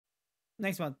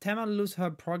Next one. Tenma lose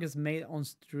her progress made on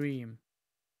stream.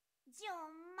 Yo,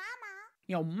 mama.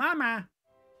 Yo, mama.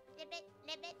 Libet,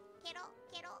 quiero.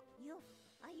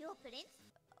 Are you a prince?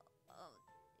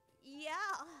 Yeah.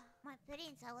 My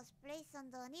prince, I was placed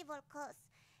under an evil curse.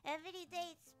 Every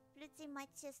day it splits in my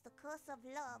chest, the curse of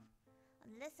love.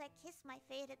 Unless I kiss my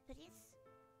favorite prince.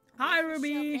 Hi,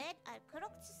 Ruby. Bed, I'll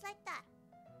croak just like that.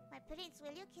 My prince,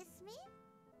 will you kiss me?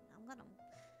 I'm gonna.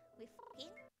 We fucking.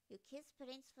 You kiss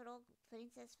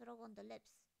Princess Frog on the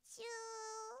lips. Choo.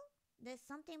 There's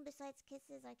something besides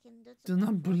kisses I can do to. Do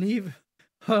not believe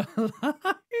her lies.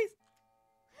 Ah!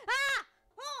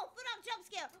 Oh, Frog jump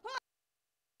scare. Oh.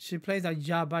 She plays a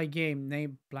Java game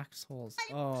named Black Souls.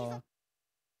 Oh.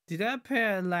 Did that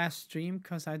appear last stream?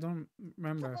 Cause I don't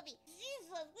remember.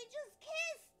 Jesus, we just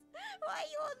kissed. Why are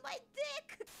you on my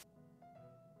dick?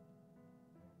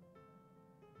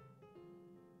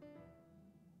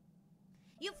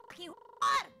 You fucking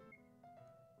whore!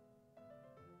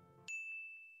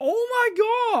 Oh my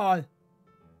god!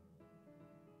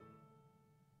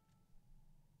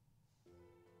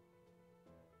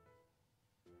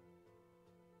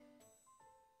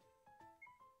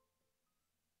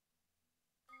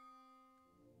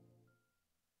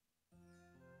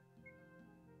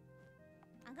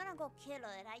 I'm gonna go kill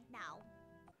her right now.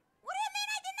 What do you mean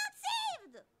I did not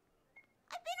save?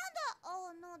 I've been on the. Oh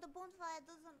no, the bonfire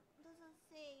doesn't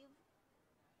save.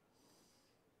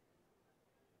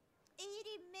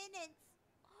 80 minutes.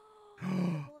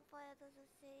 The bonfire doesn't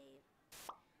save.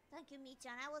 Thank you,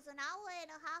 Mii-chan. I was an hour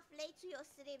and a half late to your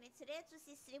stream. It's rare to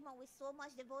see streamer with so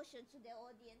much devotion to the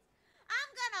audience.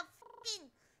 I'm gonna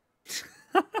fucking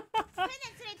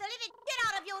penetrate the living shit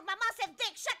out of you with my massive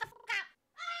dick. Shut the fuck up.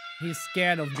 He's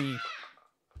scared of me.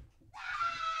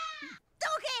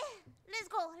 Okay, let's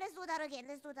go. Let's do that again.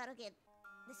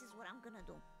 This is what I'm gonna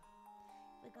do.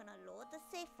 We're gonna load the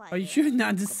safe file. Are you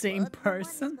not the same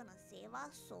person? I'm gonna save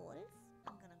our souls.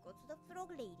 I'm gonna go to the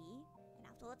frog lady, and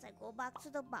afterwards I go back to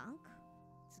the bank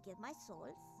to get my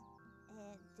souls,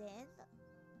 and then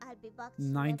I'll be back to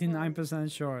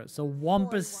 99% sure. So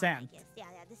 1%.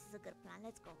 Yeah, this is a good plan.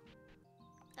 Let's go.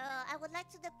 I would like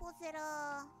to deposit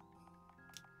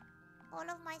all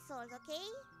of my souls, okay?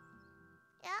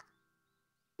 Yeah.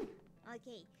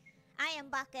 Okay. I am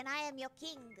back and I am your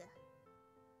king.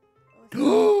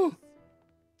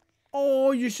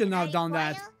 Oh, you should not have done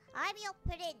that. I'm your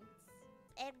prince.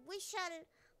 And we shall...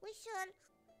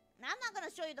 I'm not gonna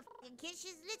show you the fucking kid.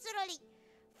 She's literally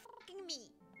fucking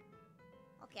me.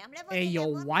 Okay, I'm level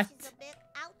 11, what? which is a bit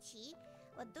ouchy.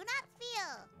 But do not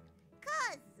fear.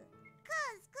 Cause.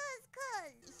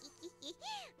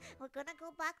 We're gonna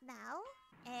go back now.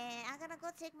 And I'm gonna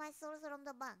go take my souls from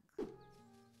the bank.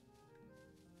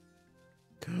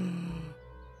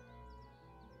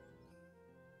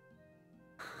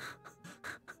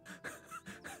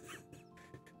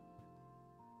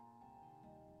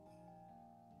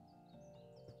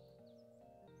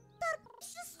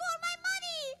 Just stole my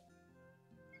money!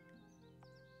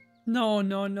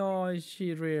 No.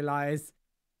 She realized.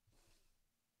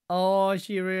 Oh,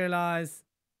 she realized.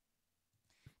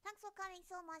 Thanks for coming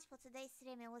so much for today's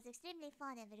stream. It was extremely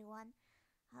fun, everyone.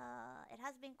 It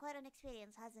has been quite an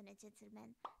experience, hasn't it,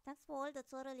 gentlemen? Thanks for all the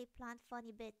totally planned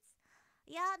funny bits.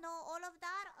 Yeah, no, all of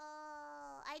that,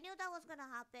 I knew that was gonna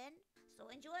happen. So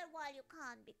enjoy it while you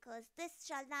can, because this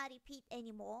shall not repeat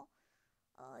anymore.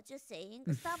 Just saying.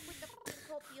 Stop with the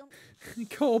copium.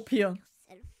 Copium.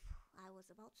 Yourself. I was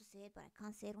about to say it, but I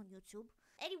can't say it on YouTube.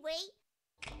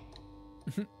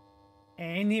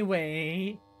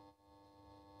 Anyway.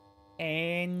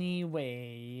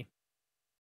 Anyway.